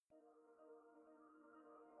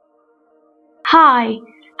Hi,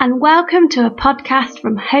 and welcome to a podcast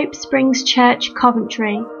from Hope Springs Church,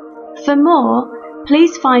 Coventry. For more,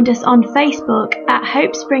 please find us on Facebook at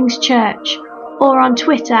Hope Springs Church, or on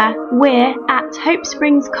Twitter, we're at Hope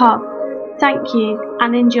Springs Cov. Thank you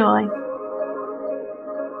and enjoy.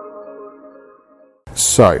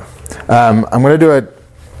 So, I'm going to do a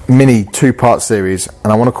mini two-part series,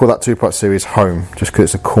 and I want to call that two-part series Home, just because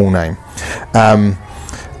it's a cool name. And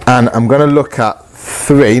I'm going to look at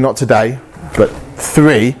three, not today, but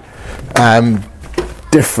three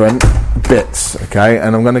different bits, okay?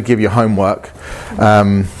 And I'm going to give you homework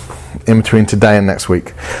in between today and next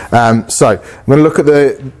week. So I'm going to look at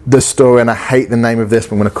the story, and I hate the name of this,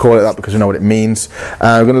 but I'm going to call it that because I know what it means.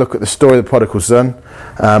 We're going to look at the story of the prodigal son,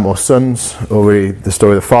 or sons, or really the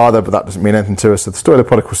story of the father, but that doesn't mean anything to us. So the story of the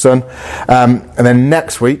prodigal son. And then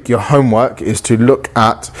next week, your homework is to look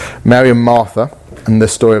at Mary and Martha and the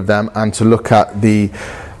story of them, and to look at the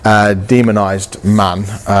demonized man.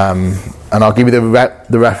 And I'll give you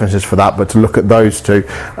the references for that, but to look at those two,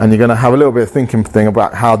 and you're going to have a little bit of thinking thing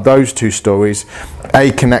about how those two stories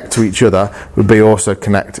connect to each other, but B also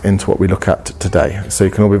connect into what we look at today. So you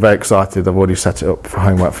can all be very excited. I've already set it up for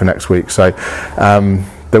homework for next week. So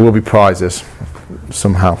there will be prizes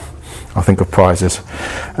somehow. I'll think of prizes.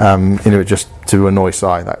 Just to annoy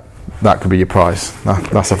Si, that could be your prize.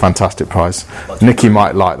 That's a fantastic prize. Nikki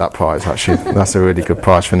might like that prize, actually. That's a really good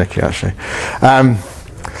prize for Nikki, actually.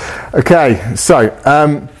 Okay, so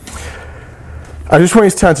I just want you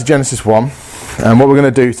to turn to Genesis 1. And what we're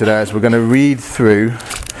going to do today is we're going to read through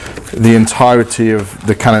the entirety of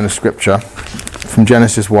the canon of Scripture from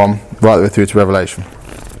Genesis 1 right the way through to Revelation.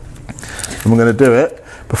 And we're going to do it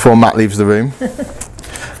before Matt leaves the room,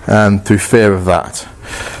 through fear of that.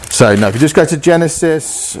 So, now, if you just go to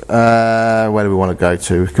Genesis, where do we want to go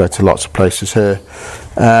to? We go to lots of places here.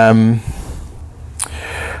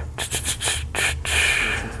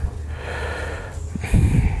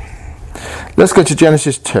 Let's go to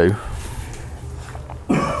Genesis 2,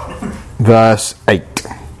 verse 8.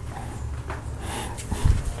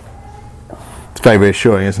 It's very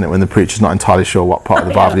reassuring, isn't it, when the preacher's not entirely sure what part of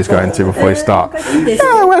the Bible he's going to before he starts.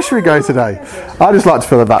 Yeah, where should we go today? I just like to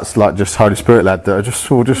feel that that's like just Holy Spirit led. That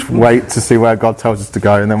we'll just wait to see where God tells us to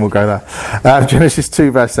go, and then we'll go there. Genesis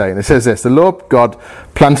 2, verse 8. It says this: "The Lord God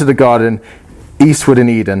planted a garden eastward in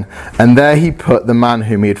Eden, and there he put the man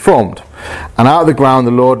whom he had formed. And out of the ground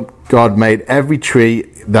the Lord God made every tree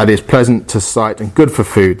that is pleasant to sight and good for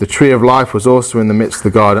food. The tree of life was also in the midst of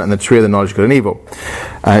the garden, and the tree of the knowledge of good and evil."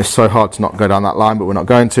 It's so hard to not go down that line, but we're not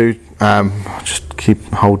going to. Just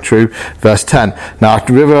hold true. Verse 10. "Now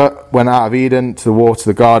the river went out of Eden to the water of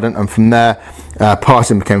the garden, and from there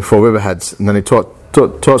parting became four riverheads." And then he talks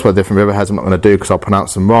about different riverheads. I'm not going to do because I'll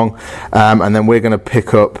pronounce them wrong. And then we're going to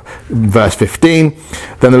pick up verse 15.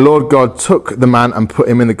 "Then the Lord God took the man and put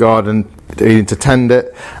him in the garden to tend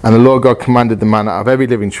it. And the Lord God commanded the man, out of every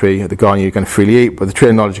living tree of the garden you're going to freely eat, but the tree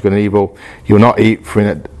of knowledge of good and evil you will not eat, for in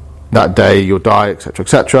it that day you'll die," etc.,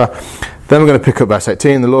 etc. Then we're going to pick up verse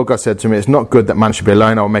 18. "The Lord God said to me, it's not good that man should be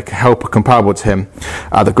alone. I will make a helper comparable to him.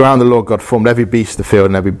 Out of the ground the Lord God formed every beast of the field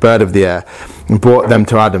and every bird of the air, and brought them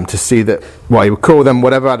to Adam to see that what he would call them.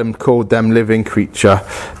 Whatever Adam called them, living creature,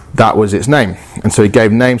 that was its name. And so he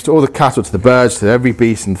gave names to all the cattle, to the birds, to every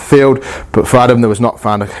beast in the field. But for Adam there was not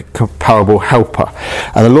found a comparable helper.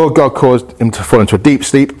 And the Lord God caused him to fall into a deep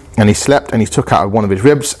sleep, and he slept, and he took out one of his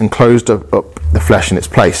ribs and closed up the flesh in its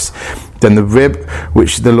place. Then the rib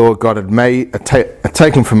which the Lord God had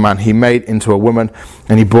taken from man, he made into a woman,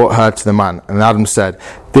 and he brought her to the man. And Adam said,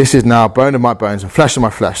 this is now bone of my bones and flesh of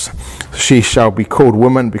my flesh. She shall be called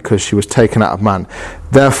woman, because she was taken out of man.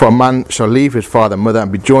 Therefore a man shall leave his father and mother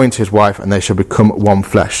and be joined to his wife, and they shall become one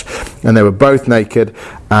flesh. And they were both naked,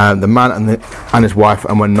 the man and his wife,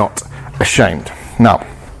 and were not ashamed." Now,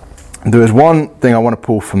 there is one thing I want to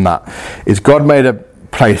pull from that, is God made a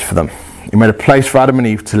place for them. He made a place for Adam and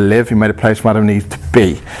Eve to live. He made a place for Adam and Eve to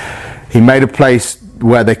be. He made a place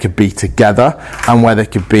where they could be together and where they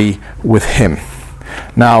could be with him.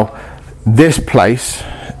 Now, this place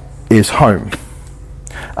is home.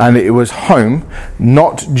 And it was home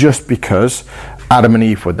not just because Adam and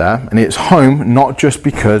Eve were there. And it's home not just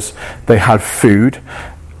because they had food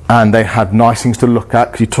and they had nice things to look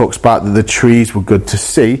at, because he talks about that the trees were good to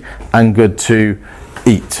see and good to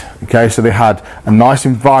eat. Okay, so they had a nice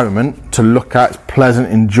environment to look at, it's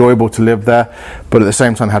pleasant, enjoyable to live there, but at the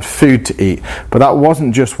same time had food to eat. But that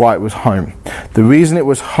wasn't just why it was home. The reason it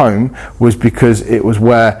was home was because it was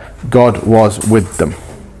where God was with them.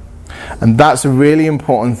 And that's a really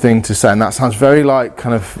important thing to say, and that sounds very like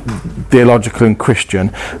kind of theological and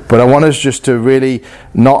Christian, but I want us just to really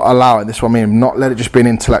not allow it, this is what I mean, not let it just be an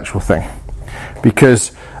intellectual thing.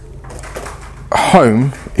 Because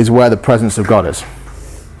home is where the presence of God is.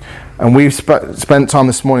 And we've spent time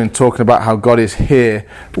this morning talking about how God is here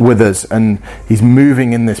with us and he's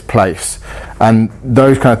moving in this place and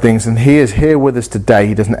those kind of things. And he is here with us today.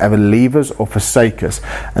 He doesn't ever leave us or forsake us.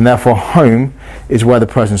 And therefore home is where the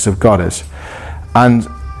presence of God is. And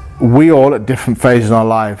we all at different phases in our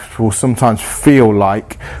life will sometimes feel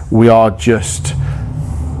like we are just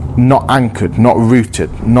not anchored, not rooted,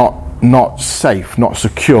 not safe, not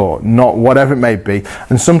secure, not whatever it may be.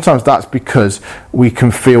 And sometimes that's because we can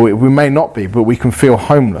feel, we may not be, but we can feel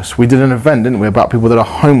homeless. We did an event, didn't we, about people that are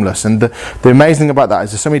homeless. And the amazing thing about that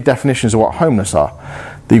is there's so many definitions of what homeless are.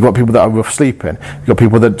 That you've got people that are rough sleeping. You've got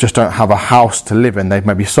people that just don't have a house to live in. They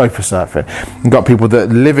may be sofa surfing. You've got people that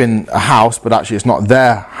live in a house, but actually it's not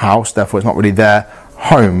their house, therefore it's not really their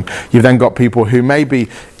home. You've then got people who may be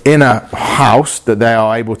in a house that they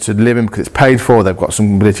are able to live in because it's paid for, they've got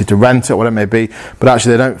some ability to rent it, whatever it may be, but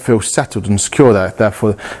actually they don't feel settled and secure there.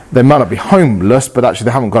 Therefore, they might not be homeless, but actually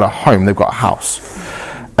they haven't got a home, they've got a house.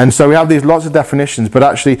 And so we have these lots of definitions, but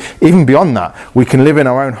actually, even beyond that, we can live in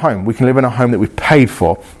our own home. We can live in a home that we've paid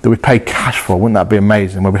for, that we've paid cash for. Wouldn't that be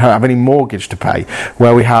amazing? Where we don't have any mortgage to pay,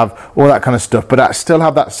 where we have all that kind of stuff, but I still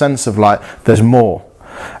have that sense of like, there's more.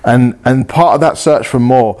 And part of that search for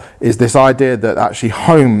more is this idea that actually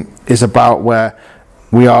home is about where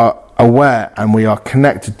we are aware and we are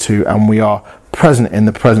connected to and we are present in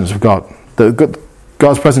the presence of God.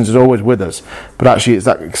 God's presence is always with us, but actually it's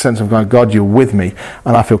that sense of going, God, you're with me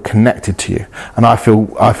and I feel connected to you and I feel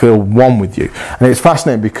one with you. And it's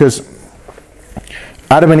fascinating because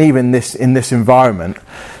Adam and Eve in this environment,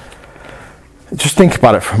 just think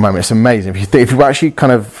about it for a moment, it's amazing. If you actually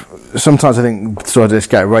kind of, sometimes I think, so I just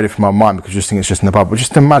get it ready from my mind because I just think it's just in the Bible, but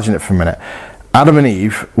just imagine it for a minute. Adam and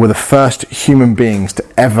Eve were the first human beings to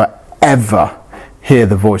ever hear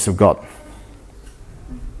the voice of God.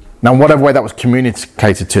 Now, whatever way that was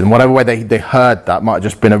communicated to them, whatever way they heard that, might have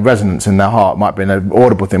just been a resonance in their heart, might have been an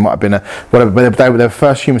audible thing, might have been a whatever, but they were the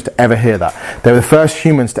first humans to ever hear that. They were the first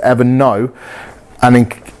humans to ever know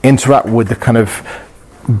and interact with the kind of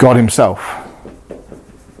God himself.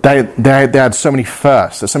 They had so many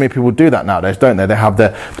firsts. So many people do that nowadays, don't they? They have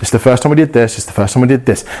this is the first time we did this, it's the first time we did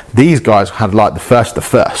this. These guys had like the first.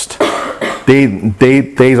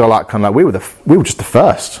 These are like kind of like we were just the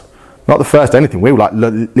first. Not the first anything, we were like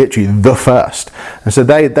literally the first. And so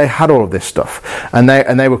they had all of this stuff and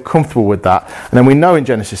they were comfortable with that. And then we know in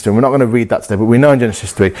Genesis 3, we're not going to read that today, but we know in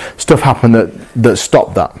Genesis 3 stuff happened that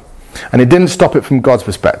stopped that. And it didn't stop it from God's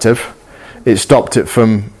perspective, it stopped it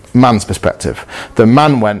from man's perspective. The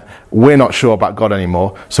man went, we're not sure about God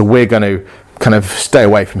anymore, so we're going to kind of stay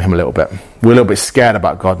away from him a little bit. We're a little bit scared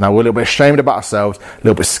about God now. We're a little bit ashamed about ourselves, a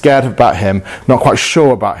little bit scared about him, not quite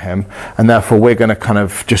sure about him, and therefore we're going to kind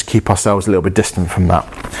of just keep ourselves a little bit distant from that.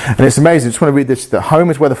 And it's amazing. I just want to read this, that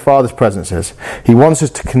home is where the Father's presence is. He wants us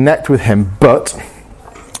to connect with him, but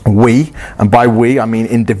we, and by we I mean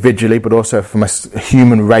individually, but also from a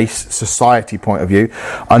human race, society point of view,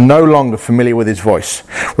 are no longer familiar with his voice.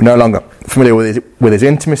 We're no longer familiar with his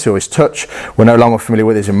intimacy or his touch. We're no longer familiar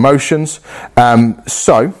with his emotions.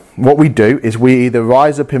 So what we do is we either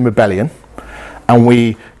rise up in rebellion and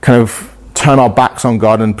we kind of turn our backs on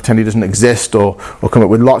God and pretend he doesn't exist, or come up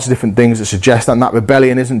with lots of different things that suggest that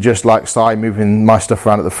rebellion isn't just like Si moving my stuff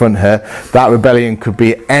around at the front here. That rebellion could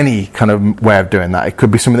be any kind of way of doing that. It could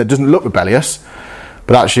be something that doesn't look rebellious,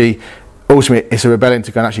 but actually ultimately it's a rebellion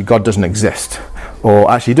to go, and actually God doesn't exist, or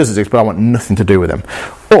actually he does exist but I want nothing to do with him.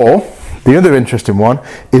 Or the other interesting one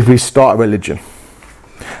is we start a religion.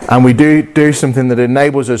 And we do something that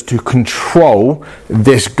enables us to control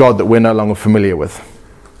this God that we're no longer familiar with.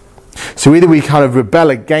 So either we kind of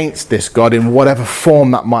rebel against this God in whatever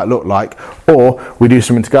form that might look like, or we do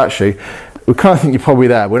something to go, actually, we kind of think you're probably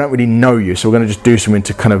there. We don't really know you, so we're going to just do something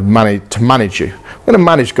to kind of manage you. We're going to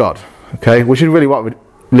manage God, okay? Which is really what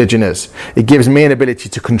religion is. It gives me an ability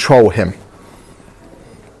to control him.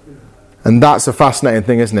 And that's a fascinating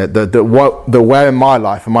thing, isn't it? That where in my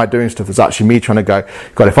life am I doing stuff that's actually me trying to go,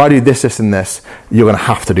 God, if I do this, this and this, you're going to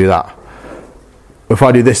have to do that. If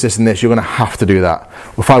I do this, this and this, you're going to have to do that.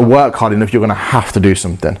 If I work hard enough, you're going to have to do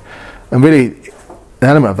something. And really, an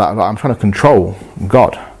element of that, I'm trying to control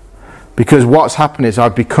God. Because what's happened is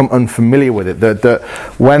I've become unfamiliar with it. That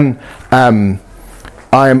when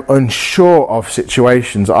I am unsure of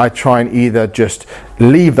situations, I try and either just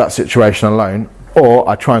leave that situation alone, or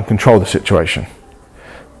I try and control the situation.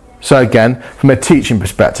 So again, from a teaching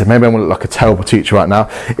perspective, maybe I'm going to look like a terrible teacher right now.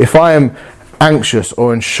 If I am anxious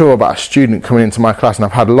or unsure about a student coming into my class, and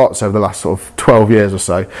I've had lots over the last sort of 12 years or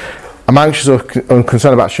so, I'm anxious or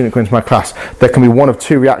concerned about a student coming to my class, there can be one of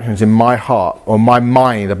two reactions in my heart or my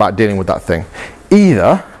mind about dealing with that thing.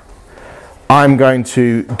 Either I'm going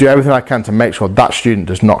to do everything I can to make sure that student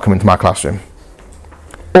does not come into my classroom.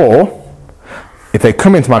 Or, if they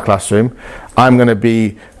come into my classroom, I'm going to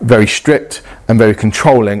be very strict and very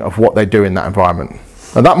controlling of what they do in that environment.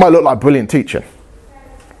 Now that might look like brilliant teaching,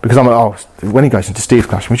 because I'm like, oh, when he goes into Steve's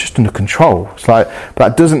classroom, he's just under control. It's like, but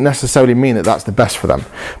that doesn't necessarily mean that that's the best for them,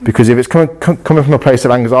 because if it's coming from a place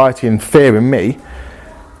of anxiety and fear in me,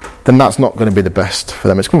 then that's not going to be the best for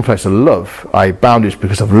them. It's coming from a place of love, boundaries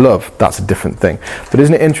because of love. That's a different thing. But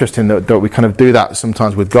isn't it interesting that we kind of do that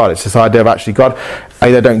sometimes with God? It's this idea of actually, God, I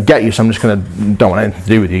either don't get you, so I'm just going to, don't want anything to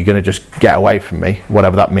do with you, you're going to just get away from me,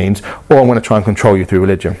 whatever that means, or I'm going to try and control you through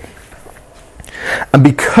religion. And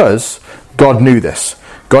because God knew this,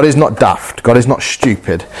 God is not daft, God is not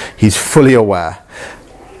stupid, he's fully aware.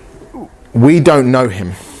 We don't know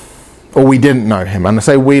him, or we didn't know him. And I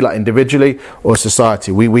say we, like individually or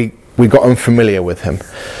society, we got unfamiliar with him.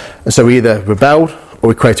 And so we either rebelled or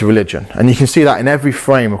we created religion. And you can see that in every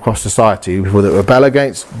frame across society, people that rebel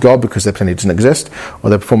against God because their planet doesn't exist, or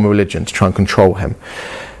they perform a religion to try and control him.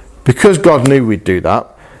 Because God knew we'd do that,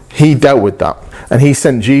 he dealt with that. And he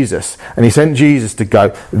sent Jesus. And he sent Jesus to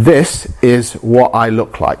go, this is what I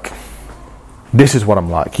look like. This is what I'm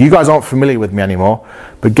like. You guys aren't familiar with me anymore,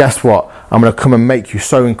 but guess what? I'm going to come and make you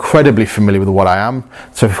so incredibly familiar with what I am,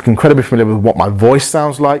 so incredibly familiar with what my voice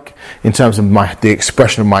sounds like, in terms of the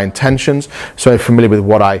expression of my intentions, so familiar with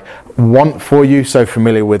what I want for you, so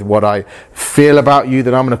familiar with what I feel about you,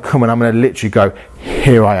 that I'm going to come and I'm going to literally go,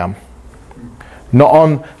 here I am. Not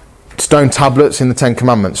on stone tablets in the Ten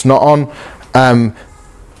Commandments, not on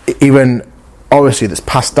even obviously that's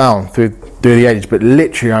passed down through the ages, but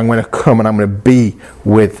literally I'm going to come and I'm going to be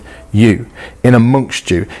with you, in amongst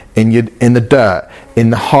you, in the dirt, in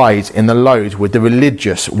the highs, in the lows, with the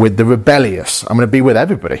religious, with the rebellious. I'm going to be with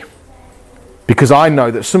everybody, because I know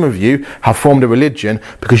that some of you have formed a religion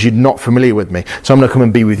because you're not familiar with me, so I'm going to come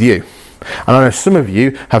and be with you. And I know some of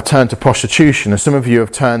you have turned to prostitution, and some of you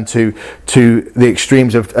have turned to the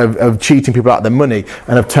extremes of cheating people out of their money,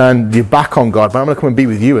 and have turned your back on God, but I'm going to come and be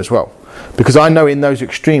with you as well. Because I know in those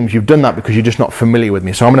extremes you've done that because you're just not familiar with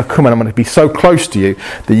me. So I'm going to come and I'm going to be so close to you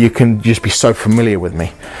that you can just be so familiar with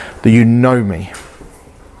me, that you know me.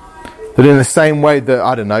 That in the same way that,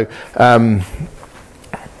 I don't know,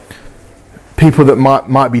 people that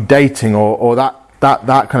might be dating or that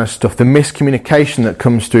kind of stuff, the miscommunication that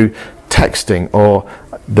comes through texting, or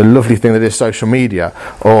the lovely thing that is social media,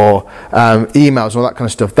 or emails and all that kind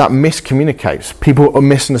of stuff, that miscommunicates. People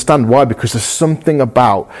misunderstand. Why? Because there's something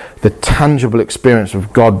about the tangible experience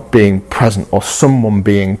of God being present, or someone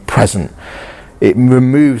being present. It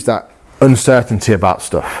removes that uncertainty about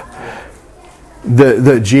stuff.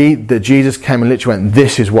 That Jesus came and literally went,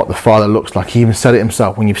 this is what the Father looks like. He even said it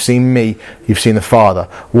himself, when you've seen me, you've seen the Father.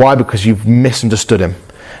 Why? Because you've misunderstood him.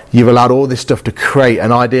 You've allowed all this stuff to create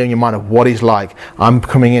an idea in your mind of what he's like. I'm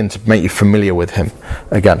coming in to make you familiar with him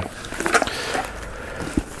again.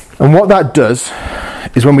 And what that does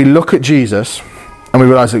is, when we look at Jesus and we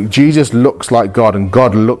realise that Jesus looks like God and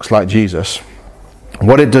God looks like Jesus,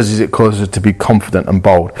 what it does is it causes us to be confident and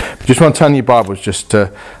bold. If you just want to turn your Bibles just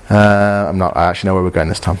to, I actually know where we're going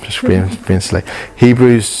this time, just being silly.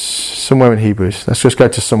 Hebrews, somewhere in Hebrews. Let's just go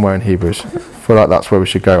to somewhere in Hebrews. I feel like that's where we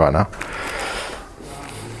should go right now.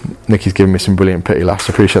 Nikki's giving me some brilliant pity laughs.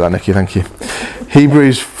 I appreciate that, Nikki, thank you.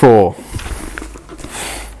 Hebrews 4.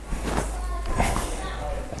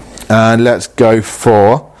 And let's go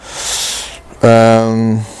for...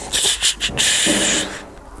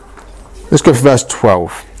 let's go for verse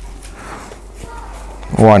 12.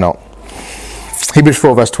 Why not? Hebrews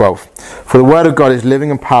 4 verse 12. For the word of God is living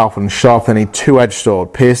and powerful and sharper than any two-edged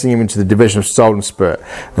sword, piercing even to the division of soul and spirit,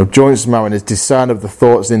 and of joints and marrow, and is discerned of the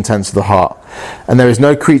thoughts and intents of the heart. And there is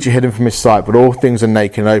no creature hidden from his sight, but all things are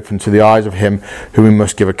naked and open to the eyes of him whom we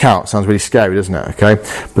must give account. Sounds really scary, doesn't it? Okay.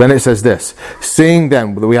 But then it says this: seeing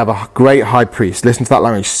then that we have a great high priest. Listen to that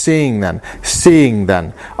language. Seeing then,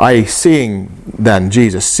 i.e. seeing then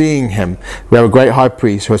Jesus, seeing him, we have a great high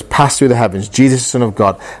priest who has passed through the heavens, Jesus the Son of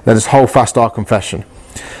God. Let us hold fast our confession.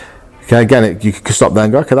 Okay, again, you could stop there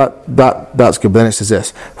and go, okay, that's good. But then it says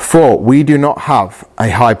this: for we do not have a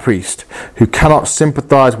high priest who cannot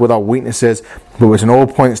sympathize with our weaknesses, but was in all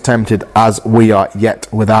points tempted as we are, yet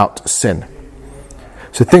without sin.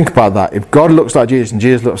 So think about that. If God looks like Jesus and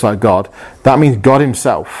Jesus looks like God, that means God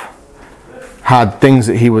himself had things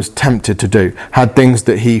that he was tempted to do, had things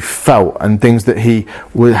that he felt and things that he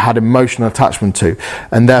had emotional attachment to.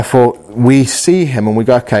 And therefore we see him and we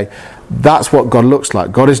go, okay, that's what God looks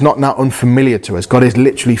like. God is not now unfamiliar to us. God is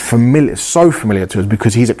literally familiar, so familiar to us,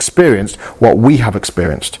 because he's experienced what we have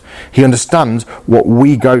experienced. He understands what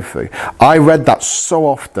we go through. I read that so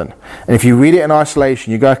often. And if you read it in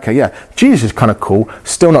isolation, you go, okay, yeah, Jesus is kind of cool,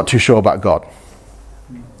 still not too sure about God.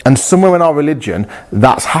 And somewhere in our religion,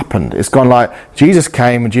 that's happened. It's gone like, Jesus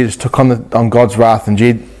came and Jesus took on God's wrath, and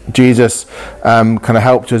Jesus kind of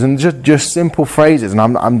helped us, and just simple phrases. And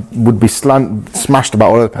I would be smashed about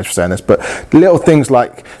all of the people saying this, but little things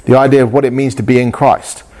like the idea of what it means to be in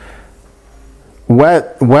Christ.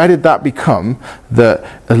 Where did that become that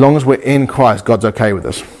as long as we're in Christ, God's okay with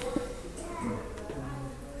us?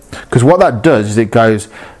 Because what that does is it goes,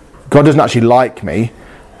 God doesn't actually like me,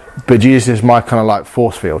 but Jesus is my kind of like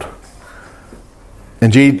force field.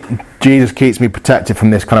 And Jesus keeps me protected from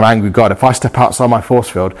this kind of angry God. If I step outside my force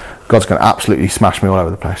field, God's going to absolutely smash me all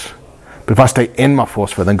over the place. But if I stay in my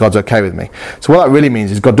force field, then God's okay with me. So what that really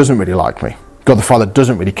means is God doesn't really like me. God the Father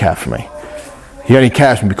doesn't really care for me. He only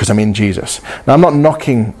cares for me because I'm in Jesus. Now, I'm not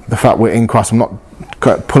knocking the fact we're in Christ. I'm not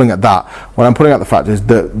pulling at that. What I'm pulling at the fact is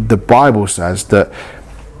that the Bible says that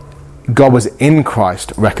God was in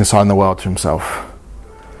Christ reconciling the world to himself.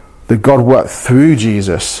 That God worked through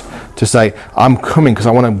Jesus to say, I'm coming because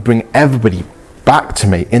I want to bring everybody back to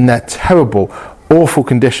me in their terrible, awful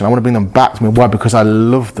condition. I want to bring them back to me. Why? Because I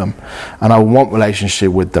love them and I want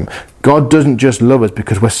relationship with them. God doesn't just love us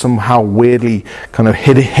because we're somehow weirdly kind of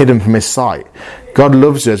hidden from his sight. God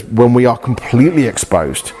loves us when we are completely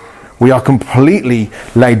exposed. We are completely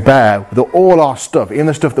laid bare with all our stuff, even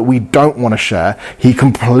the stuff that we don't want to share. He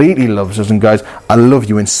completely loves us and goes, I love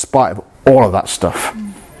you in spite of all of that stuff.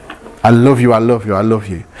 I love you, I love you, I love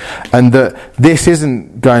you. And that this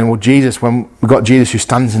isn't going, well, Jesus, when we've got Jesus who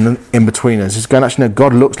stands in between us, it's going, actually, no,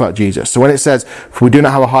 God looks like Jesus. So when it says, for we do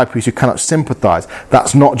not have a high priest who cannot sympathize,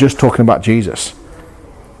 that's not just talking about Jesus.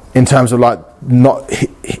 In terms of like,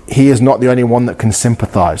 he is not the only one that can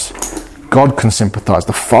sympathize. God can sympathize.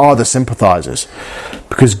 The Father sympathizes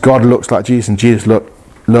because God looks like Jesus and Jesus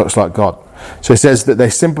looks like God. So it says that they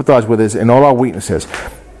sympathize with us in all our weaknesses.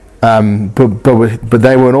 But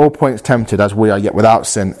they were in all points tempted as we are, yet without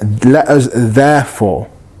sin. Let us therefore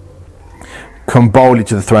come boldly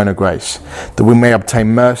to the throne of grace, that we may obtain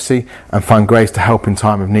mercy and find grace to help in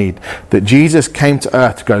time of need. That Jesus came to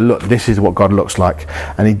earth to go, look, this is what God looks like.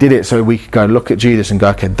 And he did it so we could go look at Jesus and go,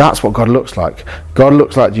 okay, that's what God looks like. God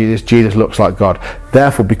looks like Jesus, Jesus looks like God.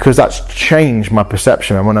 Therefore, because that's changed my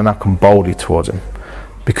perception, I want to now come boldly towards him.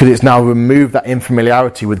 Because it's now removed that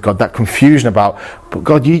infamiliarity with God, that confusion about, but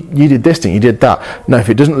God, you did this thing, you did that. No, if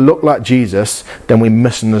it doesn't look like Jesus, then we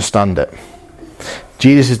misunderstand it.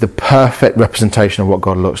 Jesus is the perfect representation of what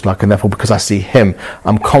God looks like, and therefore because I see him,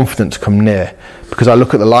 I'm confident to come near. Because I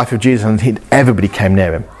look at the life of Jesus and everybody came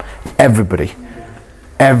near him. Everybody.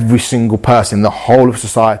 Every single person in the whole of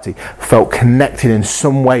society felt connected in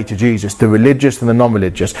some way to Jesus. The religious and the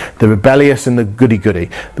non-religious, the rebellious and the goody-goody,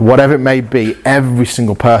 whatever it may be, every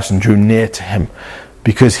single person drew near to him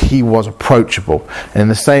because he was approachable. And in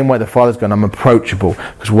the same way the Father's going, I'm approachable.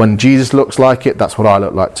 Because when Jesus looks like it, that's what I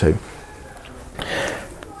look like too.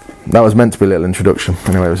 That was meant to be a little introduction.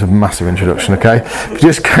 Anyway, it was a massive introduction, okay?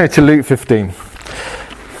 Just go to Luke 15.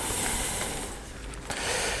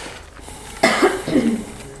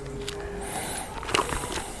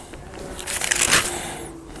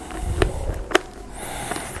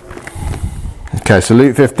 Okay, so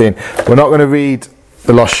Luke 15. We're not going to read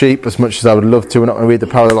the lost sheep as much as I would love to. We're not going to read the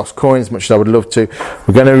parable of the lost coin as much as I would love to.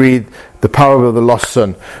 We're going to read the parable of the lost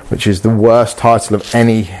son, which is the worst title of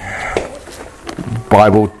any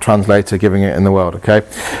Bible translator giving it in the world, okay?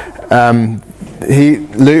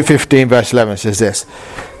 Luke 15 verse 11 says this.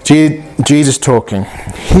 Jesus talking.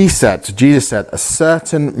 Jesus said, a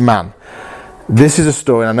certain man. This is a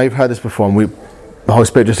story, and I know you've heard this before, and the Holy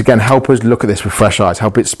Spirit just again help us look at this with fresh eyes,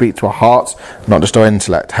 help it speak to our hearts, not just our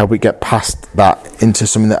intellect, help it get past that into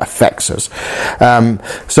something that affects us.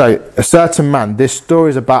 So a certain man, this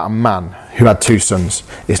story is about a man who had two sons.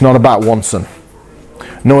 It's not about one son,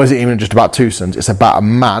 nor is it even just about two sons. It's about a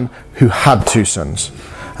man who had two sons.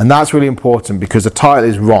 And that's really important because the title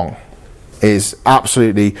is wrong. It is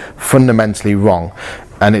absolutely fundamentally wrong.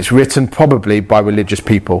 And it's written probably by religious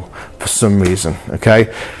people for some reason,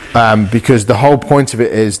 okay? Because the whole point of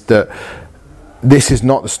it is that this is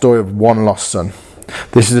not the story of one lost son.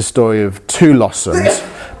 This is a story of two lost sons,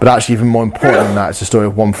 but actually even more important than that, it's a story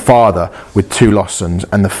of one father with two lost sons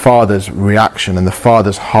and the father's reaction and the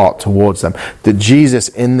father's heart towards them. That Jesus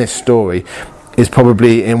in this story is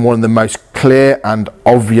probably in one of the most clear and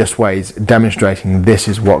obvious ways demonstrating this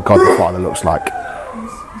is what God the Father looks like.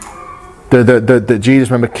 That Jesus,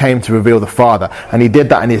 remember, came to reveal the Father, and he did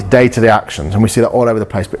that in his day-to-day actions, and we see that all over the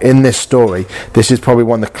place. But in this story, this is probably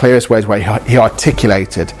one of the clearest ways where he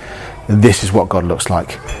articulated, this is what God looks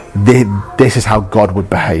like. This is how God would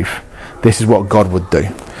behave. This is what God would do.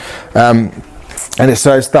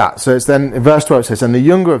 So it's then in verse 12 it says, and the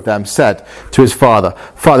younger of them said to his father,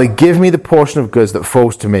 Father, give me the portion of goods that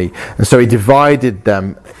falls to me. And so he divided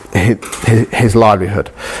them his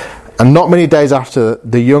livelihood. And not many days after,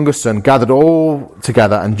 the younger son gathered all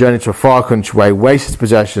together and journeyed to a far country where he wasted his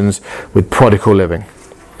possessions with prodigal living.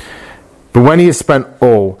 But when he had spent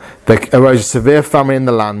all, there arose a severe famine in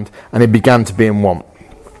the land, and he began to be in want.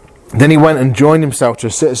 Then he went and joined himself to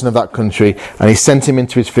a citizen of that country, and he sent him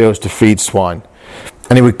into his fields to feed swine.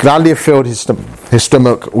 And he would gladly have filled his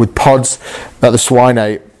stomach with pods that the swine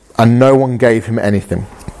ate, and no one gave him anything.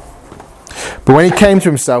 But when he came to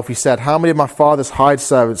himself, he said, how many of my father's hired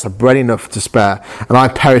servants have bread enough to spare, and I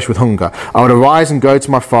perish with hunger? I would arise and go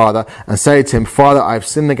to my father and say to him, Father, I have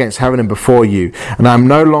sinned against heaven and before you, and I am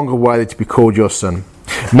no longer worthy to be called your son.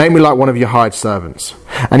 Make me like one of your hired servants.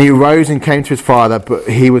 And he arose and came to his father, but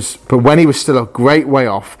when he was still a great way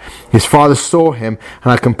off, his father saw him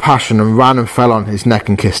and had compassion, and ran and fell on his neck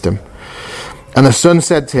and kissed him. And the son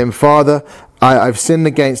said to him, Father, I've sinned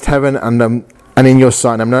against heaven and in your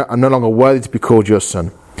sight, I'm no longer worthy to be called your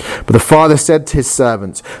son. But the father said to his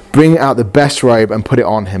servants, bring out the best robe and put it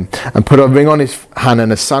on him, and put a ring on his hand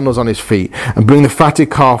and the sandals on his feet, and bring the fatted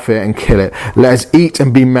calf here and kill it. Let us eat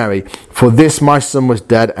and be merry, for this my son was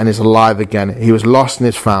dead and is alive again. He was lost and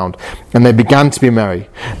is found. And they began to be merry.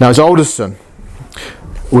 Now his oldest son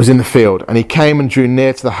was in the field, and he came and drew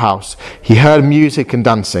near to the house. He heard music and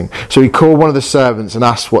dancing. So he called one of the servants and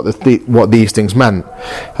asked what these things meant.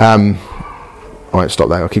 I won't stop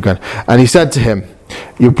there, I'll keep going. And he said to him,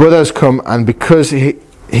 your brother has come, and because he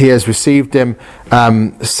has received him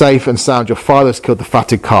safe and sound, your father has killed the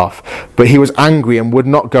fatted calf. But he was angry and would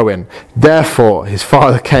not go in. Therefore his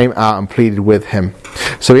father came out and pleaded with him.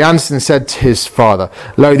 So he answered and said to his father,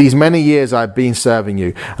 lo, these many years I have been serving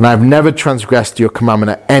you, and I have never transgressed your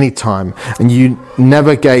commandment at any time, and you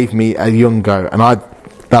never gave me a young goat,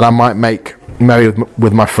 that I might make merry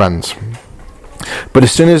with my friends. But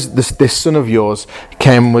as soon as this son of yours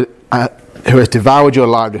came, who has devoured your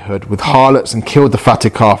livelihood with harlots and killed the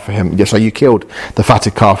fatted calf for him. Yes, so you killed the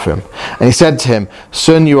fatted calf for him. And he said to him,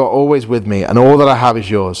 Son, you are always with me, and all that I have is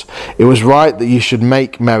yours. It was right that you should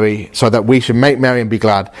make merry, so that we should make merry and be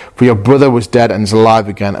glad. For your brother was dead and is alive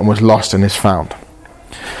again, and was lost and is found.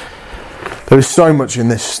 There is so much in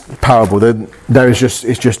this parable. It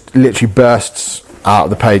just literally bursts out of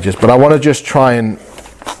the pages. But I want to just try and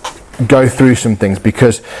go through some things,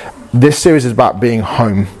 because this series is about being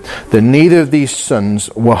home. That neither of these sons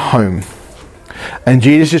were home, and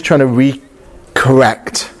Jesus is trying to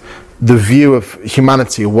correct the view of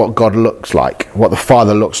humanity of what God looks like, what the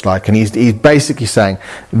Father looks like, and he's basically saying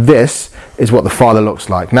this is what the Father looks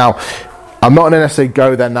like. Now, I'm not going to necessarily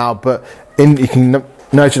go there now, but you can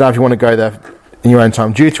note it down if you want to go there in your own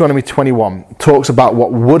time. Deuteronomy 21 talks about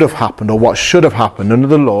what would have happened, or what should have happened under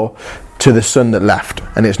the law, to the son that left,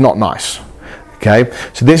 and it's not nice. Okay,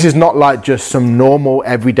 so this is not like just some normal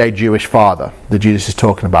everyday Jewish father that Jesus is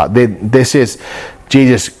talking about. This is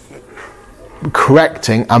Jesus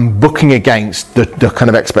correcting and booking against the kind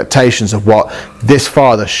of expectations of what this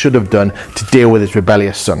father should have done to deal with his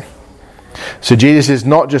rebellious son. So Jesus is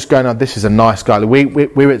not just going, oh, this is a nice guy. We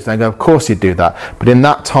read it and go, of course he'd do that. But in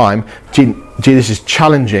that time, Jesus is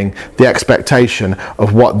challenging the expectation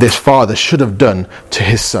of what this father should have done to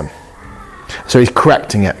his son. So he's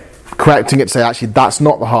correcting it to say, actually, that's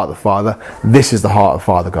not the heart of the Father. This is the heart of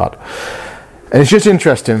Father God. And it's just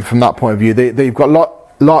interesting from that point of view that you've got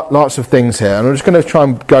lots of things here, and I'm just going to try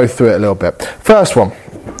and go through it a little bit. First one,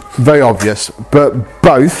 very obvious, but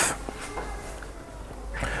both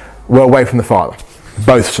were away from the Father.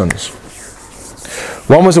 Both sons.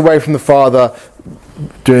 One was away from the Father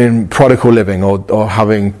doing prodigal living, or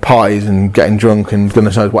having parties and getting drunk and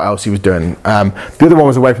goodness knows what else he was doing. The other one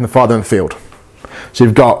was away from the Father in the field. So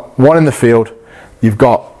you've got one in the field, you've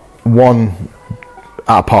got one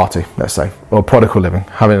at a party, let's say, or prodigal living,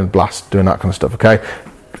 having a blast, doing that kind of stuff, okay?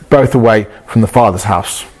 Both away from the Father's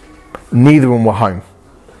house. Neither of them were home.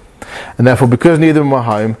 And therefore, because neither of them were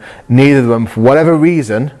home, neither of them, for whatever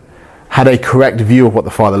reason, had a correct view of what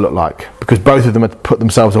the Father looked like. Because both of them had put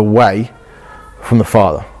themselves away from the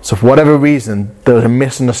Father. So for whatever reason, there was a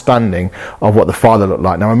misunderstanding of what the Father looked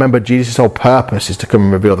like. Now remember, Jesus' whole purpose is to come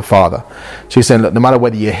and reveal the Father. So he's saying, look, no matter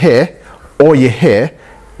whether you're here or you're here,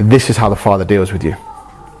 this is how the Father deals with you.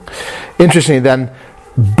 Interestingly then,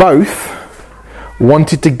 both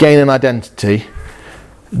wanted to gain an identity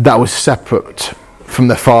that was separate from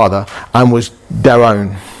their father and was their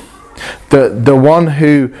own. The one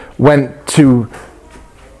who went to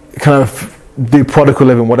kind of do prodigal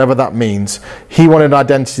living, whatever that means, he wanted an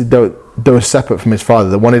identity that was separate from his father,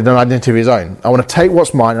 that wanted an identity of his own. I want to take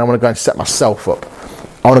what's mine and I want to go and set myself up.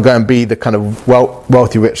 I want to go and be the kind of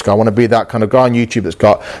wealthy rich guy. I want to be that kind of guy on YouTube that's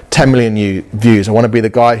got 10 million views. I want to be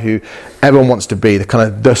the guy who everyone wants to be, the kind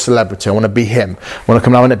of the celebrity. I want to be him. I want to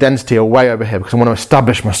come out with an identity way over here because I want to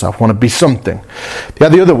establish myself. I want to be something.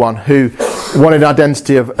 The other one who wanted an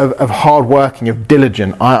identity of hard working, of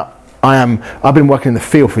diligent. I've been working in the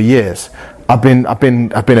field for years. I've been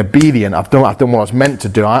obedient. I've done what I was meant to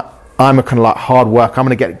do. I'm a kind of like hard work. I'm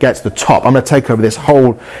going to get to the top. I'm going to take over this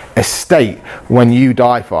whole estate when you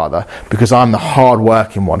die, Father, because I'm the hard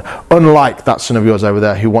working one. Unlike that son of yours over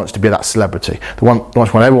there who wants to be that celebrity, the one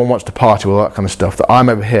when everyone wants to party, all that kind of stuff. That I'm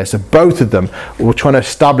over here. So both of them were trying to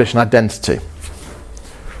establish an identity.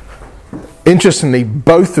 Interestingly,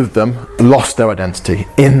 both of them lost their identity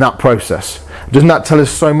in that process. Doesn't that tell us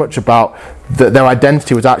so much about that their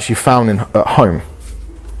identity was actually found at home?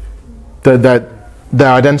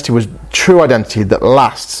 Their identity was true identity that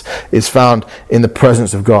lasts is found in the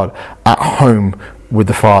presence of God at home with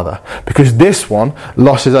the Father. Because this one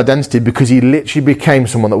lost his identity because he literally became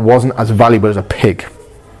someone that wasn't as valuable as a pig.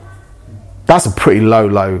 That's a pretty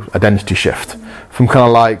low identity shift. From kind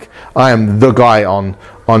of like, I am the guy on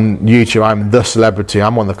YouTube, I'm the celebrity,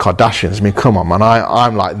 I'm one of the Kardashians. I mean, come on, man,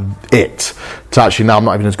 I'm like it. To actually now I'm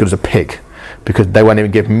not even as good as a pig because they won't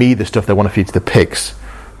even give me the stuff they want to feed to the pigs.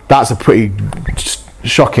 That's a pretty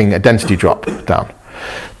shocking identity drop down.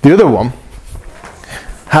 The other one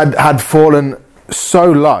had fallen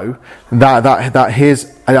so low that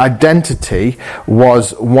his identity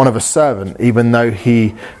was one of a servant, even though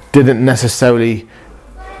he didn't necessarily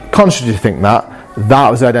consciously think that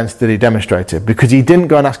was the identity that he demonstrated, because he didn't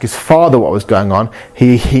go and ask his father what was going on.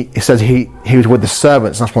 He says he was with the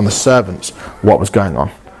servants and asked one of the servants what was going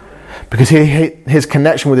on. Because his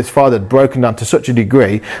connection with his father had broken down to such a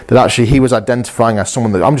degree that actually he was identifying as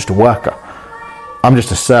someone that I'm just a worker. I'm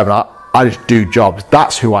just a servant. I just do jobs.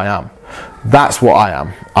 That's who I am. That's what I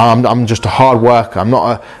am. I'm just a hard worker. I'm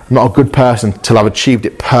not a good person till I've achieved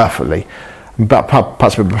it perfectly. But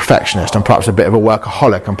perhaps a bit of a perfectionist, and perhaps a bit of a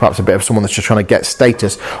workaholic, and perhaps a bit of someone that's just trying to get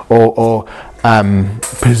status or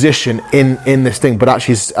position in this thing. But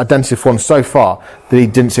actually his identity had fallen so far that he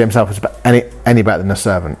didn't see himself as any better than a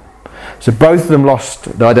servant. So both of them lost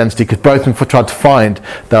their identity because both of them tried to find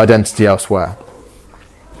their identity elsewhere.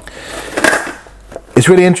 It's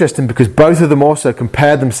really interesting because both of them also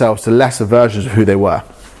compared themselves to lesser versions of who they were.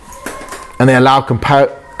 And they allowed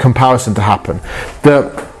comparison to happen.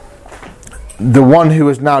 The one who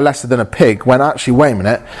was now lesser than a pig went, actually, wait a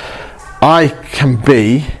minute, I can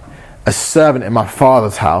be a servant in my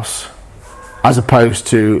father's house as opposed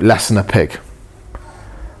to less than a pig.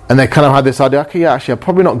 And they kind of had this idea, okay, yeah, actually, I'm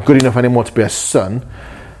probably not good enough anymore to be a son,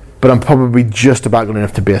 but I'm probably just about good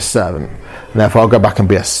enough to be a servant. And therefore, I'll go back and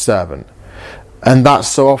be a servant. And that's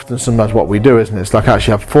so often sometimes what we do, isn't it? It's like,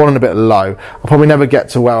 actually, I've fallen a bit low. I'll probably never get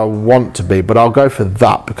to where I want to be, but I'll go for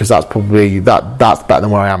that because that's probably, that's better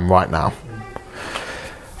than where I am right now.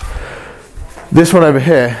 This one over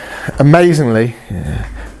here, amazingly,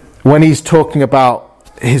 when he's talking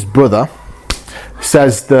about his brother,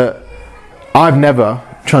 says that I've never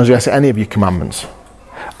transgressed any of your commandments.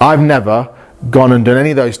 I've never gone and done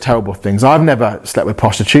any of those terrible things. I've never slept with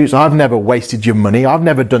prostitutes. I've never wasted your money. I've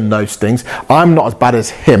never done those things. I'm not as bad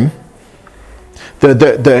as him.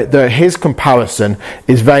 His comparison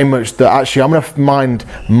is very much that actually I'm going to find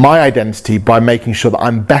my identity by making sure that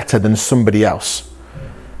I'm better than somebody else.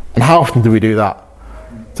 And how often do we do that?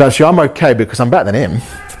 So actually I'm okay because I'm better than him.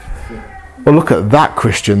 Well, look at that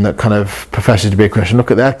Christian that kind of professes to be a Christian. Look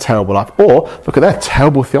at their terrible life. Or look at their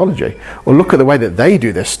terrible theology. Or look at the way that they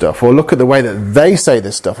do this stuff. Or look at the way that they say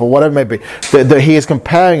this stuff. Or whatever it may be. That he is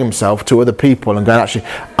comparing himself to other people and going, actually,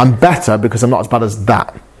 I'm better because I'm not as bad as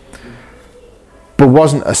that. But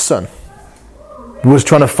wasn't a son. Was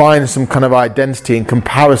trying to find some kind of identity in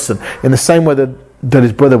comparison. In the same way that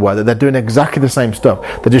his brother were, that they're doing exactly the same stuff.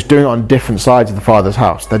 They're just doing it on different sides of the Father's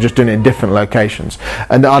house. They're just doing it in different locations.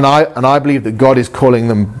 And I believe that God is calling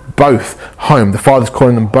them both home. The Father's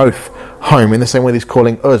calling them both home in the same way that He's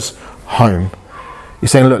calling us home. You're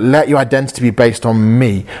saying, look, let your identity be based on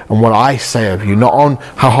me and what I say of you, not on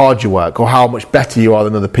how hard you work or how much better you are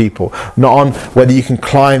than other people, not on whether you can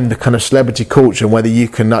climb the kind of celebrity culture and whether you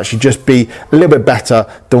can actually just be a little bit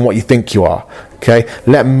better than what you think you are. Okay,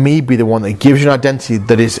 let me be the one that gives you an identity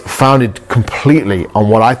that is founded completely on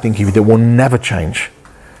what I think of you, that will never change.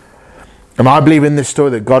 And I believe in this story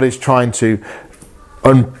that God is trying to,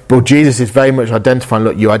 well, Jesus is very much identifying,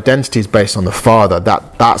 look, your identity is based on the Father.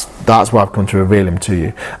 That's why I've come to reveal him to you.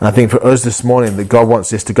 And I think for us this morning, that God wants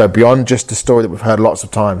this to go beyond just the story that we've heard lots of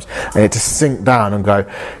times, and it to sink down and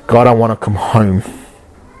go, God, I want to come home.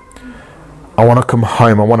 I want to come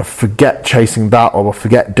home. I want to forget chasing that or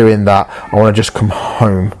forget doing that. I want to just come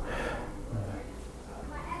home.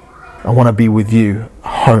 I want to be with you,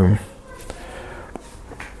 home.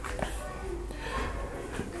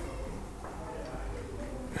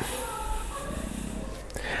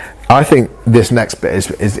 I think this next bit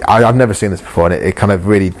is I've never seen this before, and it kind of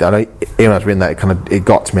really, even when I was reading that, it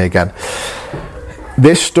got to me again.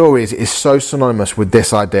 This story is so synonymous with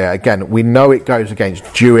this idea. Again, we know it goes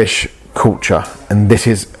against Jewish culture, and this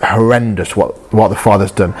is horrendous what the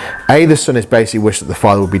father's done. A, the son is basically wished that the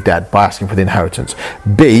father would be dead by asking for the inheritance.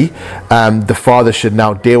 B, the father should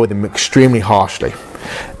now deal with him extremely harshly.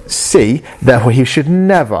 C, therefore he should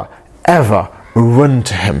never, ever run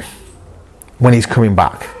to him when he's coming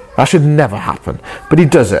back. That should never happen, but he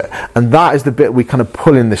does it, and that is the bit we kind of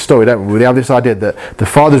pull in this story, don't we? We have this idea that the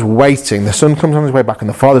father's waiting, the son comes on his way back, and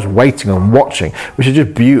the father's waiting and watching, which is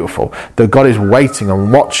just beautiful. That God is waiting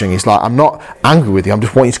and watching. He's like, I'm not angry with you, I'm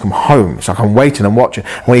just wanting you to come home. It's like I'm waiting and watching.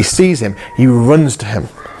 And when he sees him, he runs to him,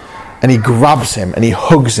 and he grabs him, and he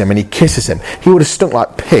hugs him, and he kisses him. He would have stunk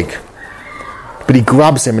like pig. But he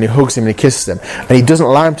grabs him and he hugs him and he kisses him, and he doesn't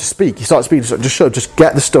allow him to speak. He starts speaking, just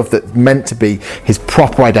get the stuff that's meant to be his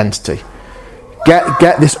proper identity.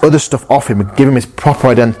 Get this other stuff off him and give him his proper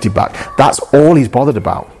identity back. That's all he's bothered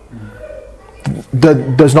about.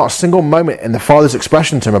 There's not a single moment in the father's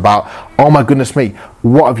expression to him about, oh my goodness me,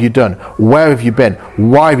 what have you done? Where have you been?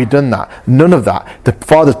 Why have you done that? None of that. The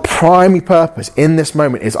father's primary purpose in this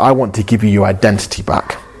moment is, I want to give you your identity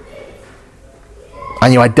back.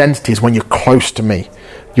 And your identity is when you're close to me.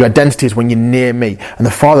 Your identity is when you're near me. And the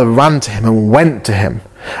father ran to him and went to him.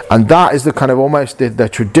 And that is the kind of almost the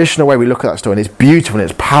traditional way we look at that story. And it's beautiful and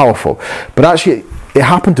it's powerful. But actually, it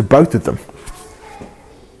happened to both of them.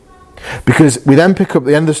 Because we then pick up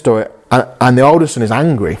the end of the story, and the older son is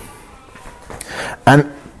angry.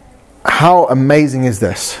 And how amazing is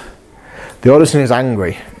this? The older son is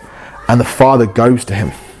angry, and the father goes to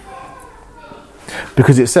him.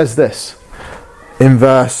 Because it says this. In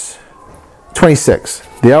verse 26,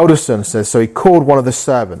 the elder son says, so he called one of the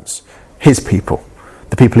servants, his people,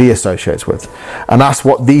 the people he associates with, and asked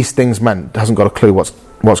what these things meant. Hasn't got a clue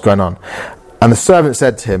what's going on. And the servant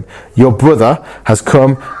said to him, your brother has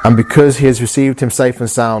come, and because he has received him safe and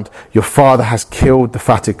sound, your father has killed the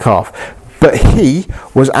fatted calf. But he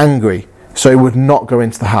was angry, so he would not go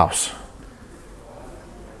into the house.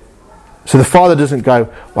 So the father doesn't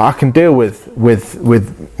go, well, I can deal with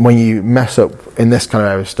when you mess up in this kind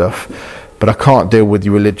of area of stuff, but I can't deal with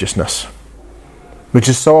your religiousness. Which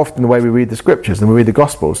is so often the way we read the scriptures and we read the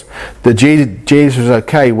Gospels. That Jesus was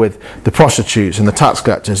okay with the prostitutes and the tax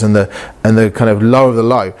collectors and the kind of low of the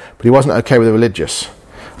low, but he wasn't okay with the religious.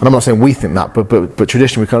 And I'm not saying we think that, but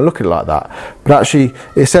traditionally we kind of look at it like that. But actually,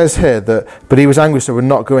 it says here that, but he was angry, so would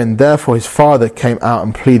not go in. Therefore his father came out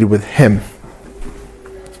and pleaded with him.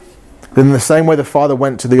 But in the same way the father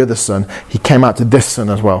went to the other son, he came out to this son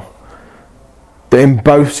as well. That in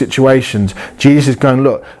both situations, Jesus is going,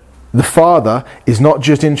 look, the father is not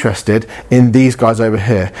just interested in these guys over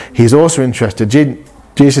here. He's also interested,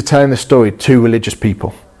 Jesus is telling the story to religious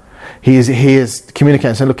people. He is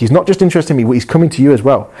communicating, saying, look, he's not just interested in me, he's coming to you as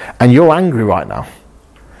well. And you're angry right now.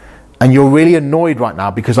 And you're really annoyed right now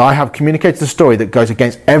because I have communicated a story that goes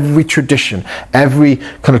against every tradition, every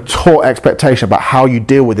kind of taught expectation about how you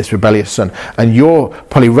deal with this rebellious son. And you're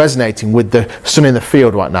probably resonating with the son in the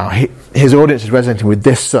field right now. His audience is resonating with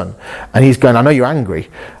this son. And he's going, I know you're angry.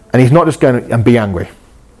 And he's not just going and be angry.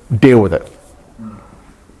 Deal with it.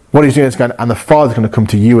 What he's doing is going, and the father's going to come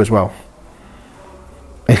to you as well.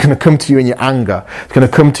 It's going to come to you in your anger. It's going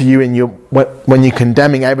to come to you in when you're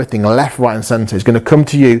condemning everything left, right and centre. It's going to come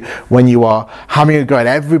to you when you are having a go at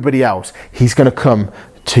everybody else. He's going to come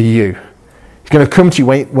to you. He's going to come to you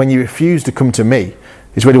when you refuse to come to me.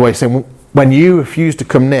 It's really what he's saying. When you refuse to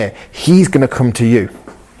come near, he's going to come to you.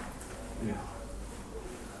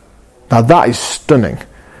 Now that is stunning.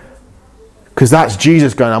 Because that's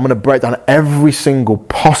Jesus going, I'm going to break down every single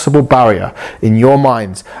possible barrier in your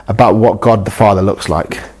minds about what God the Father looks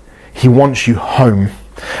like. He wants you home.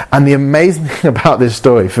 And the amazing thing about this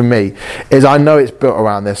story for me is I know it's built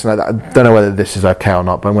around this, and I don't know whether this is okay or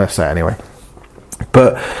not, but I'm going to say it anyway.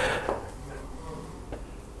 But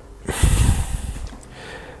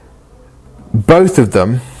both of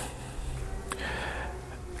them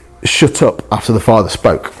shut up after the father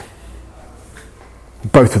spoke.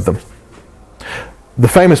 Both of them. The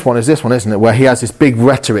famous one is this one, isn't it? Where he has this big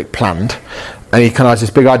rhetoric planned, and he kind of has this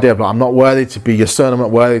big idea of, like, I'm not worthy to be your son, I'm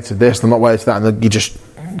not worthy to this, I'm not worthy to that, and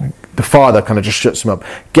then the father kind of just shuts him up.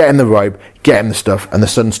 Get him the robe, get him the stuff, and the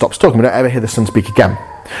son stops talking. We don't ever hear the son speak again.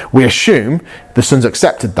 We assume the son's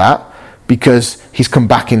accepted that because he's come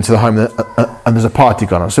back into the home and there's a party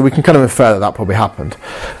gone on. So we can kind of infer that probably happened.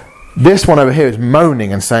 This one over here is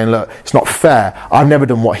moaning and saying, look, it's not fair. I've never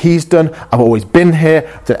done what he's done. I've always been here.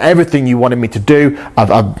 I've done everything you wanted me to do.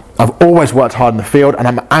 I've always worked hard in the field, and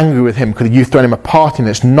I'm angry with him because you've thrown him a party and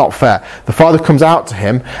it's not fair. The father comes out to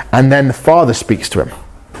him, and then the father speaks to him.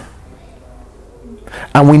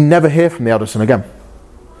 And we never hear from the elder son again.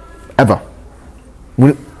 Ever.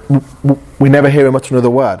 We never hear him utter another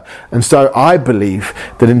word. And so I believe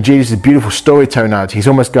that in Jesus' beautiful storytelling narrative, he's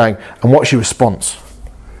almost going, and what's your response?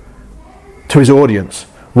 To his audience,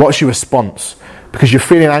 what's your response? Because you're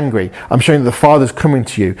feeling angry. I'm showing that the Father's coming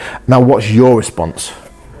to you. Now what's your response?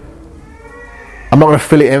 I'm not going to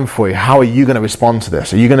fill it in for you. How are you going to respond to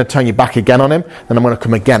this? Are you going to turn your back again on him? Then I'm going to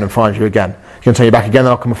come again and find you again. You're going to turn your back again,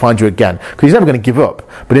 then I'll come and find you again. Because he's never going to give up.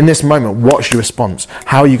 But in this moment, what's your response?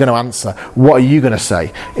 How are you going to answer? What are you going to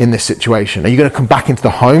say in this situation? Are you going to come back into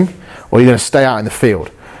the home? Or are you going to stay out in the field?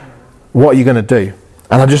 What are you going to do?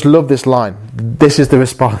 And I just love this line. This is the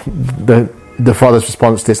response, the father's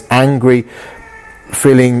response to this angry,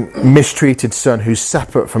 feeling mistreated son who's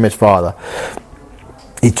separate from his father.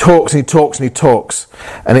 He talks and he talks and he talks.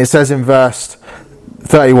 And it says in verse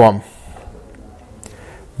 31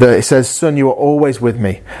 that it says, son, you are always with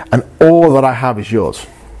me, and all that I have is yours.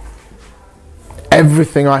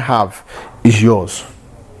 Everything I have is yours.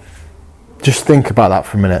 Just think about that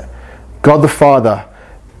for a minute. God the Father,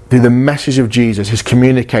 through the message of Jesus, is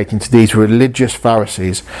communicating to these religious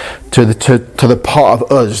Pharisees, to the part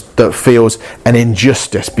of us that feels an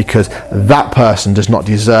injustice because that person does not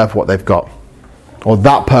deserve what they've got, or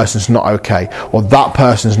that person's not okay, or that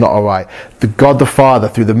person's not alright. The God the Father,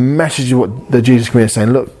 through the message of what the Jesus community is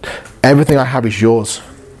saying, look, everything I have is yours.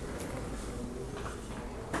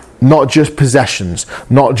 Not just possessions,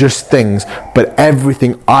 not just things, but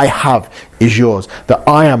everything I have is yours. That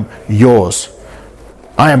I am yours.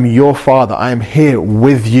 I am your father. I am here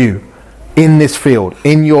with you in this field,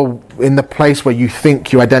 in the place where you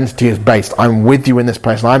think your identity is based. I'm with you in this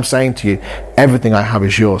place, and I'm saying to you, everything I have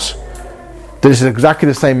is yours. This is exactly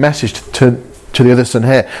the same message to the other son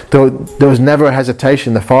here. There was never a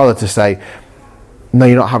hesitation in the father to say, no,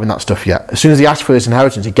 you're not having that stuff yet. As soon as he asked for his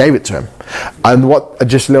inheritance, he gave it to him. And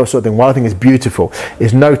just a little sort of thing, what I think is beautiful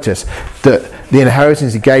is notice that the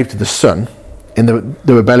inheritance he gave to the son, in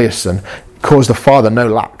the rebellious son, caused the father no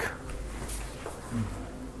lack.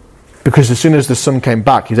 Because as soon as the son came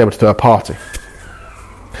back, he was able to throw a party.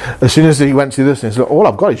 As soon as he went to the other son, he said, all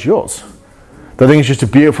I've got is yours. I think it's just a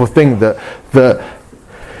beautiful thing that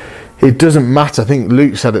it doesn't matter. I think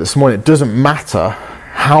Luke said it this morning. It doesn't matter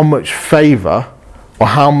how much favour or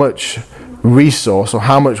how much resource or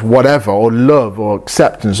how much whatever or love or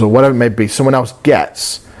acceptance or whatever it may be someone else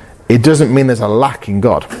gets. It doesn't mean there's a lack in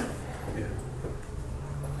God.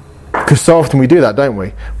 Because so often we do that, don't we?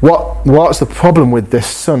 What's the problem with this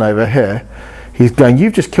son over here? He's going,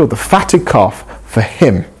 you've just killed the fatted calf for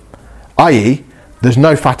him. I.e., there's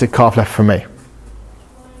no fatted calf left for me.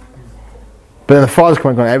 But then the father's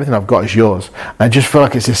coming and going, everything I've got is yours. And I just feel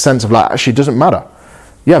like it's this sense of like, actually it doesn't matter.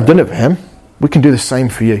 Yeah, I've done it for him. We can do the same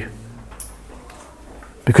for you.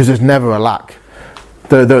 Because there's never a lack.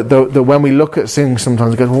 When we look at things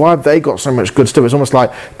sometimes, we go, well, why have they got so much good stuff? It's almost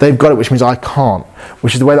like they've got it, which means I can't.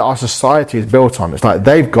 Which is the way that our society is built on. It's like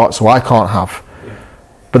they've got, so I can't have.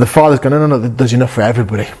 But the father's going, no, there's enough for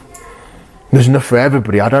everybody. There's enough for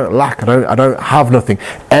everybody. I don't lack. I don't have nothing.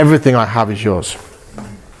 Everything I have is yours.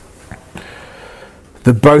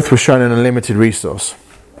 That both were shown an unlimited resource.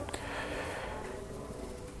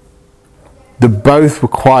 That both were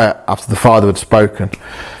quiet after the father had spoken.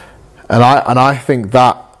 And I think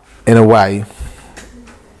that, in a way,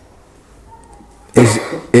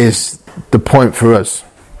 is the point for us.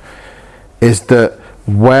 Is that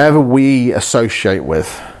wherever we associate with,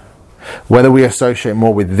 whether we associate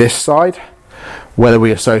more with this side, whether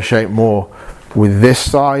we associate more with this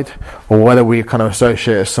side, or whether we kind of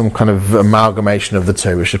associate as some kind of amalgamation of the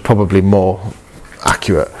two, which is probably more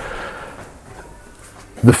accurate.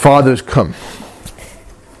 The Father has come.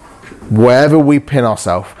 wherever we pin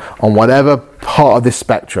ourselves, on whatever part of this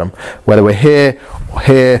spectrum, whether we're here,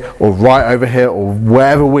 or right over here, or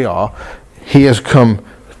wherever we are, he has come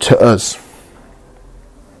to us.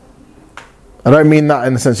 I don't mean that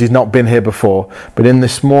in the sense he's not been here before, but in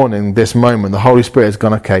this morning, this moment, the Holy Spirit has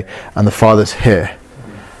gone, okay, and the Father's here.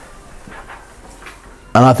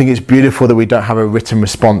 And I think it's beautiful that we don't have a written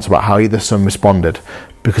response about how either son responded,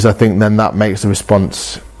 because I think then that makes the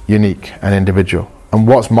response unique and individual. And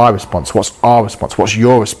what's my response? What's our response? What's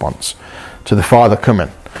your response to the Father coming?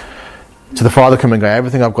 To the Father coming and going,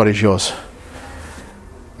 everything I've got is yours.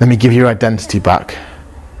 Let me give your identity back.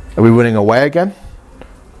 Are we running away again?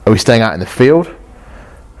 Are we staying out in the field?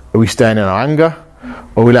 Are we staying in our anger?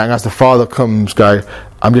 Or are we letting, as the Father comes, go,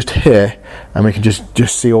 I'm just here, and we can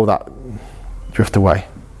just see all that drift away?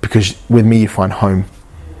 Because with me you find home.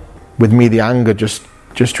 With me the anger just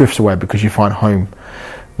drifts away because you find home.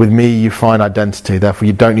 With me you find identity. Therefore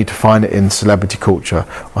you don't need to find it in celebrity culture,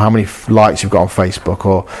 or how many likes you've got on Facebook,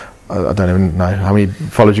 or I don't even know how many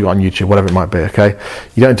followers you got on YouTube, whatever it might be. Okay,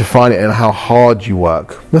 you don't need to find it in how hard you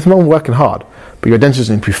work. Nothing wrong with working hard, but your identity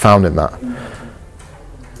doesn't need to be found in that,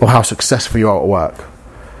 or how successful you are at work.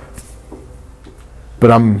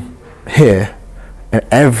 But I'm here, and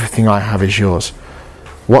everything I have is yours.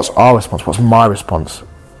 What's our response? What's my response?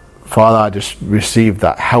 Father, I just received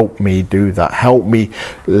that. Help me do that. Help me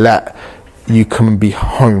let you come and be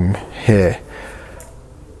home here.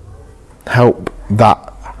 Help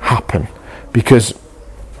that happen. Because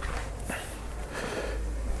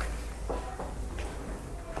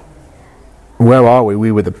where are we? Are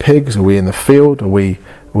we with the pigs? Are we in the field? Are we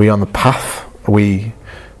on the path? Are we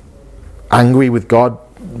angry with God,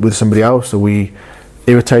 with somebody else? Are we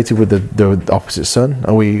irritated with the opposite son?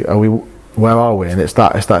 Are we where are we? And it's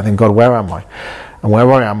that thing, God, where am I? And where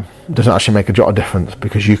I am doesn't actually make a jot of difference,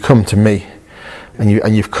 because you come to me, and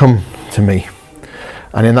you've come to me.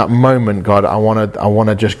 And in that moment, God, I want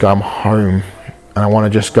to just go, I'm home. And I want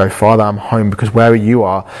to just go, Father, I'm home, because wherever you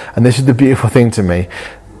are, and this is the beautiful thing to me,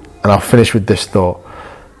 and I'll finish with this thought.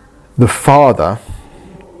 The Father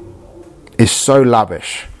is so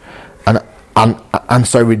lavish and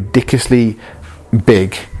so ridiculously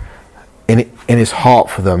big in his heart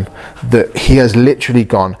for them, that he has literally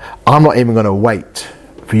gone, I'm not even going to wait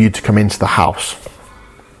for you to come into the house.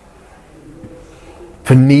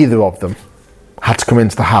 For neither of them had to come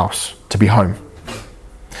into the house to be home,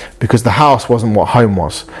 because the house wasn't what home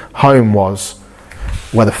was. Home was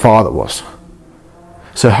where the Father was.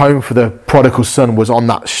 So home for the prodigal son was on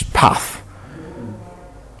that path.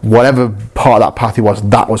 Whatever part of that path he was,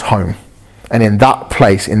 that was home. And in that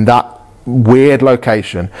place, in that weird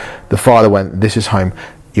location, the Father went, this is home.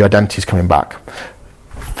 Your identity is coming back.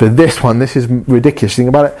 For this one, this is ridiculous. Think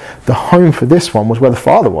about it. The home for this one was where the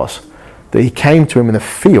Father was. That he came to him in the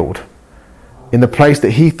field, in the place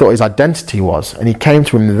that he thought his identity was. And he came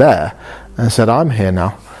to him there and said, I'm here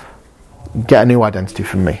now. Get a new identity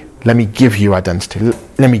from me. Let me give you identity.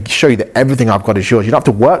 Let me show you that everything I've got is yours. You don't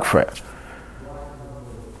have to work for it.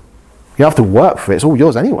 You don't have to work for it. It's all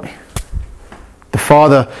yours anyway. The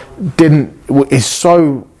Father is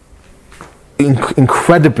so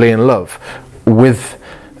incredibly in love with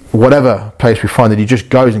whatever place we find, that he just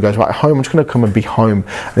goes and goes, right, home, I'm just going to come and be home.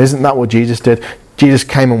 And isn't that what Jesus did? Jesus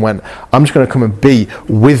came and went, I'm just going to come and be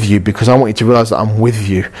with you, because I want you to realise that I'm with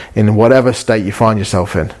you in whatever state you find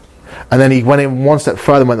yourself in. And then he went in one step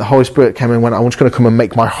further, when the Holy Spirit came in and went, I'm just going to come and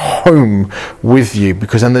make my home with you,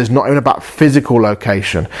 because then there's not even about physical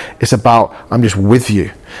location. It's about, I'm just with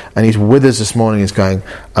you. And he's with us this morning. He's going,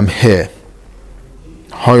 I'm here.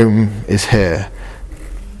 Home is here.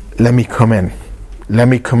 Let me come in. Let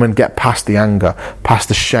me come and get past the anger, past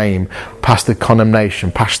the shame, past the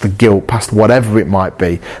condemnation, past the guilt, past whatever it might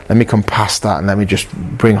be. Let me come past that, and let me just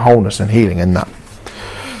bring wholeness and healing in that.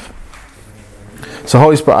 So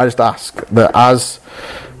Holy Spirit, I just ask that as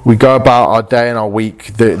we go about our day and our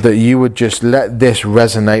week, that you would just let this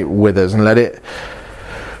resonate with us, and let it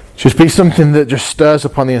just be something that just stirs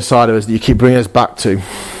up on the inside of us, that you keep bringing us back to.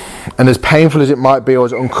 And as painful as it might be, or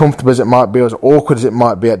as uncomfortable as it might be, or as awkward as it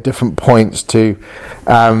might be at different points, to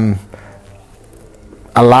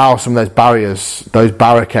allow some of those barriers, those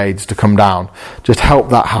barricades to come down. Just help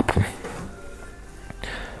that happen.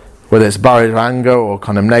 Whether it's barriers of anger or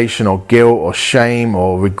condemnation or guilt or shame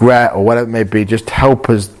or regret or whatever it may be, just help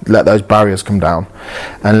us let those barriers come down,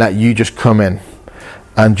 and let you just come in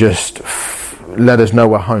and just let us know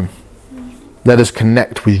we're home. Let us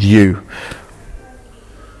connect with you.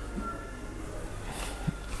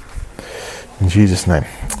 In Jesus' name,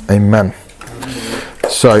 amen.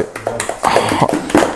 So